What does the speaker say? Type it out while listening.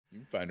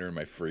Find her in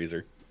my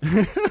freezer.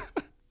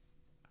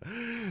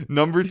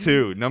 Number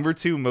two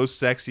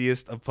most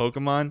sexiest of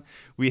Pokemon.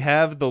 We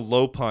have the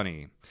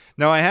Lopunny.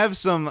 Now I have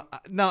some.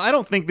 Now I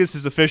don't think this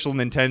is official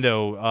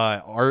Nintendo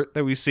art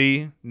that we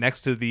see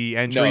next to the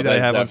entry that I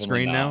have on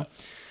screen now.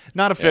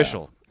 Not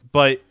official,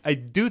 but I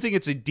do think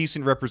it's a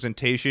decent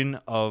representation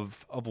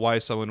of why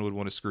someone would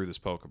want to screw this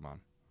Pokemon.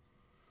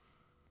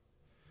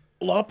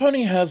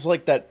 Lopunny has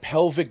like that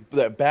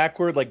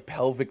backward like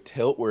pelvic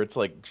tilt where it's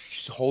like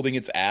holding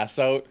its ass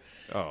out,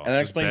 and that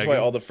explains why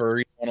all the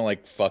furries want to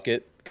like fuck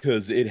it,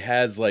 because it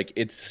has like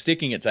it's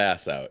sticking its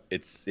ass out.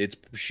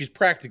 She's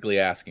practically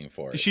asking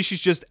for it. She should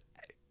just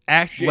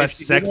act less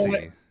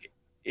sexy.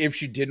 If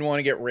she didn't want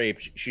to get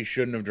raped, she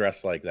shouldn't have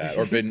dressed like that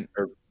or been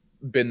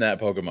that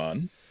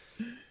Pokemon.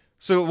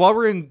 So while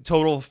we're in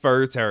total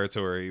fur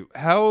territory,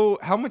 how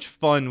much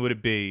fun would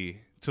it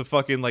be to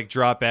fucking like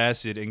drop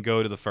acid and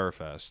go to the Fur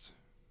Fest?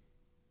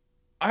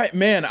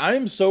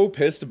 I'm so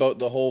pissed about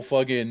the whole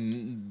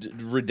fucking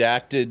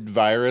redacted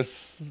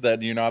virus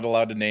that you're not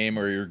allowed to name,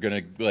 or you're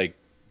gonna like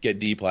get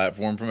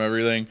deplatformed from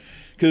everything.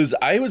 Because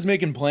I was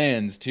making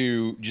plans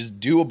to just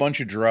do a bunch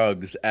of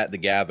drugs at the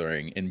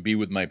gathering and be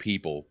with my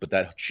people, but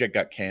that shit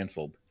got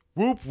canceled.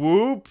 Whoop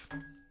whoop.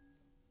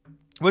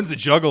 When's the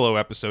Juggalo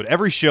episode?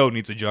 Every show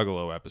needs a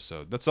Juggalo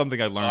episode. That's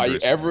something I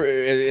learned.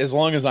 As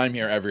long as I'm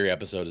here, every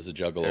episode is a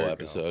Juggalo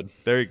episode.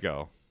 There you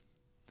go.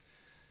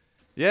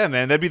 Yeah,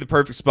 man, that'd be the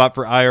perfect spot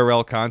for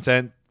IRL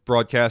content,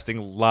 broadcasting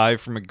live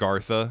from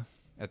Agartha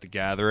at the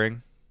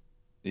gathering.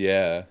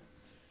 Yeah.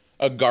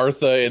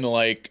 Agartha in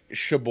like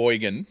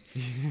Sheboygan.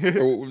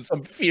 Or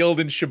some field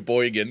in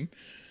Sheboygan.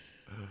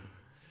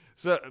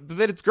 So, but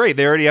then it's great.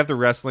 They already have the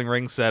wrestling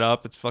ring set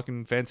up. It's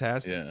fucking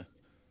fantastic. Yeah.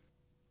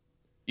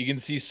 You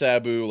can see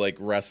Sabu like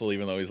wrestle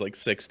even though he's like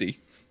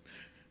 60.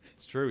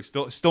 It's true. He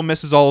still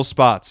misses all his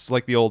spots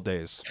like the old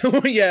days.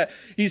 Yeah,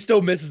 he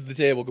still misses the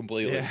table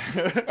completely. Yeah.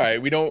 All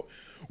right,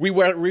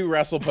 we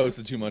wrestle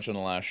posted too much on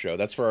the last show.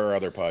 That's for our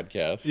other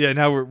podcast. Yeah,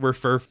 now we're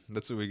fur.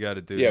 That's what we got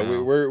to do. Yeah,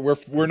 now.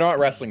 we're not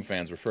wrestling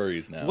fans. We're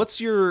furries now.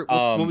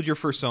 What would your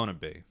fursona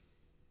be?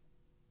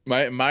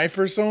 My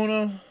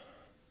fursona,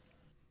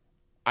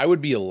 I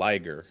would be a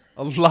liger.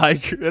 A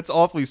liger? That's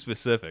awfully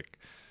specific.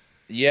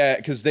 Yeah,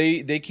 because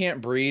they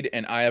can't breed,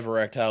 and I have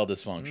erectile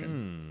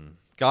dysfunction.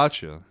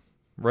 Gotcha.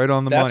 Right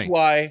on the money. That's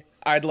why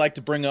I'd like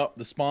to bring up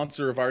the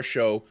sponsor of our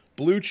show,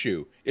 Blue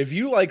Chew. If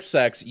you like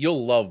sex,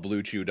 you'll love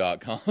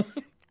BlueChew.com.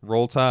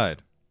 Roll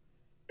Tide.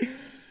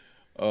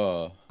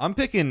 I'm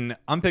picking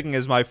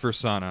as my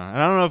fursona, and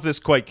I don't know if this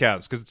quite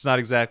counts because it's not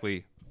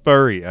exactly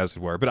furry, as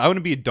it were, but I want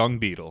to be a dung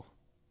beetle.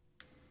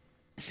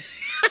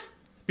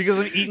 Because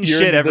I'm eating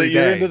shit every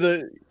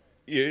day.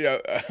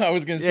 I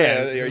was gonna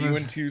say, are you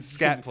into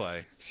scat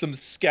play? Some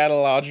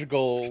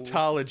scatological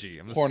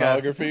scatology,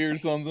 pornography or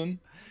something?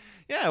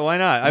 Yeah, why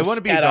not? I want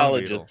to be a dung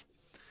beetle.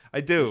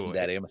 I do.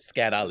 Daddy, I'm a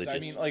scatologist. I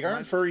mean, like,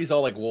 aren't furries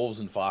all like wolves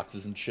and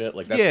foxes and shit?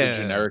 Like, that's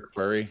the generic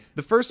furry.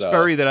 The first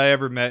furry that I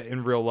ever met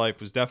in real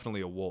life was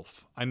definitely a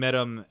wolf. I met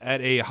him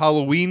at a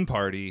Halloween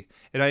party,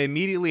 and I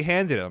immediately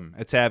handed him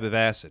a tab of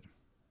acid.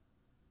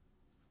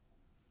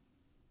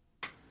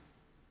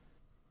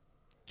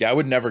 Yeah, I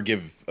would never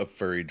give a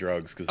furry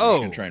drugs because they're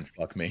going to try and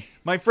fuck me.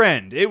 My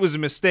friend, it was a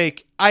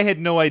mistake. I had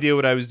no idea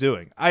what I was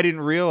doing. I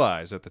didn't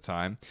realize at the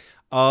time.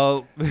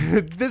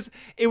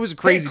 It was a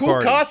crazy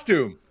party.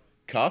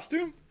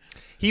 Costume?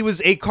 He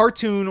was a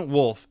cartoon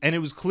wolf, and it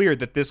was clear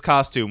that this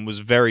costume was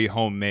very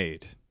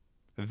homemade.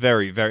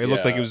 Very, very. It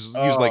looked like it was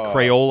used like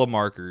Crayola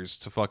markers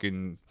to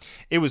fucking...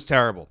 It was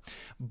terrible.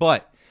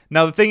 But,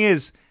 now the thing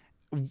is...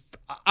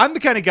 I'm the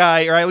kind of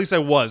guy, or at least I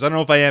was. I don't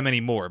know if I am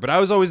anymore, but I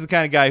was always the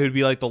kind of guy who'd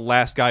be like the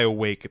last guy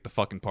awake at the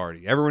fucking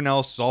party. Everyone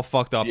else is all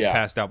fucked up and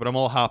passed out, but I'm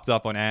all hopped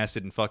up on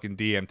acid and fucking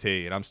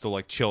DMT, and I'm still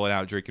like chilling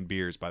out drinking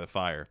beers by the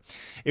fire.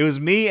 It was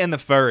me and the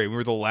furry. We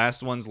were the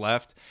last ones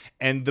left,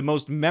 and the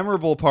most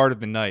memorable part of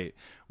the night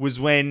was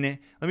when,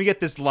 let me get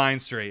this line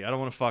straight. I don't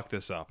want to fuck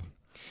this up.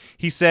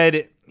 He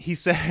said,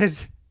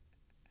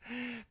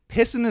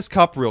 piss in this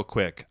cup real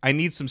quick. I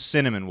need some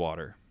cinnamon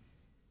water.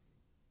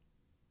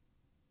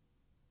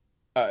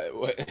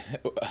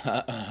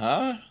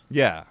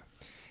 Yeah.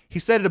 He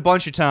said it a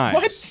bunch of times.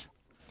 What?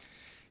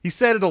 He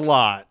said it a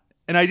lot.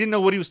 And I didn't know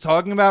what he was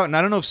talking about. And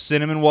I don't know if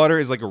cinnamon water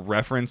is like a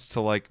reference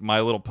to like My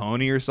Little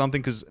Pony or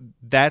something. Because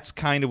that's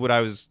kind of what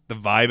the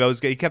vibe I was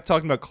getting. He kept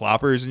talking about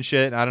cloppers and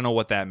shit. And I don't know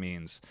what that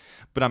means.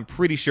 But I'm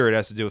pretty sure it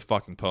has to do with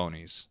fucking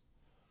ponies.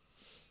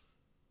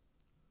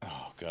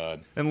 Oh,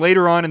 God. And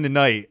later on in the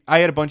night, I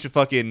had a bunch of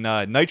fucking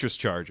nitrous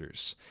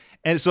chargers.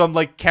 And so I'm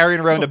like carrying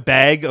around a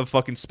bag of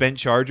fucking spent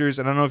chargers.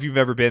 And I don't know if you've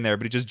ever been there,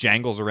 but it just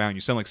jangles around.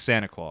 You sound like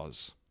Santa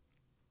Claus.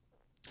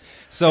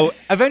 So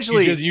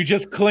eventually... You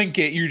just clink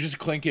it. You just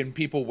clink it and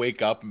people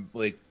wake up and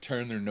like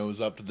turn their nose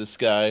up to the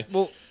sky.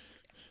 Well,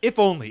 if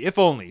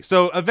only.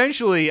 So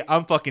eventually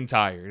I'm fucking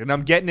tired. And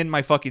I'm getting in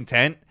my fucking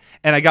tent.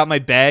 And I got my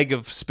bag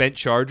of spent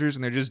chargers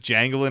and they're just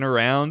jangling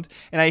around.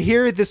 And I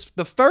hear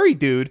the furry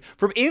dude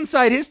from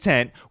inside his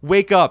tent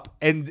wake up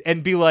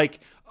and be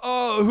like...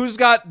 Oh, who's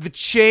got the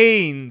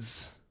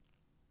chains?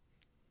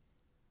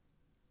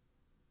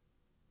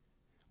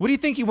 What do you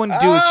think he wanted to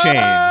do with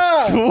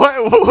chains?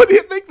 What do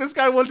you think this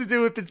guy wanted to do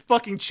with the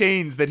fucking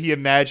chains that he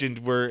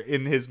imagined were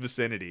in his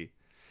vicinity?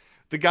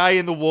 The guy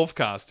in the wolf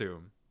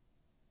costume.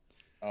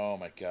 Oh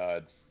my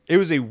god. It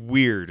was a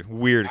weird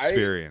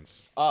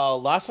experience.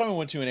 Last time I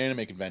went to an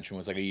anime convention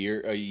was like a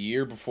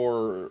year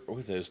before. What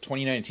was it? It was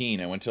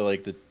 2019. I went to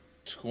like the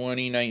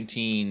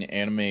 2019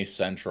 Anime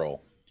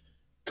Central.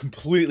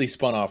 Completely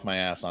spun off my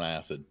ass on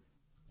acid.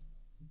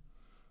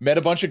 Met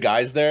a bunch of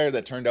guys there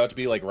that turned out to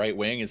be like right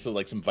wing, and so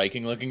like some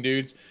Viking looking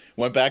dudes.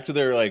 Went back to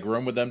their like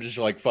room with them just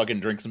to like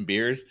fucking drink some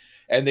beers,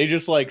 and they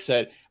just like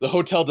said the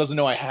hotel doesn't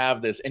know I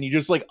have this, and he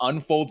just like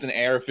unfolds an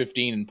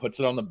AR-15 and puts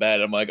it on the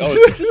bed. I'm like, oh,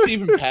 is this a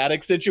Stephen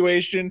Paddock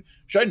situation?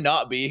 Should I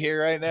not be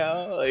here right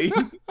now? Like,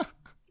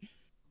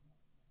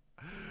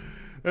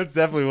 that's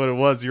definitely what it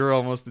was. You were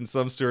almost in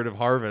some sort of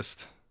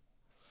harvest.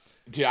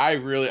 Dude, I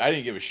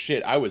didn't give a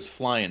shit. I was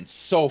flying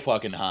so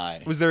fucking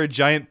high. Was there a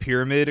giant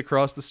pyramid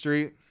across the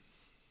street?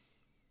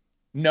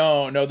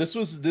 No,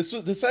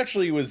 this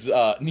actually was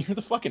near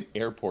the fucking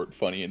airport,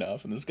 funny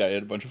enough, and this guy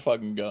had a bunch of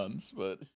fucking guns, but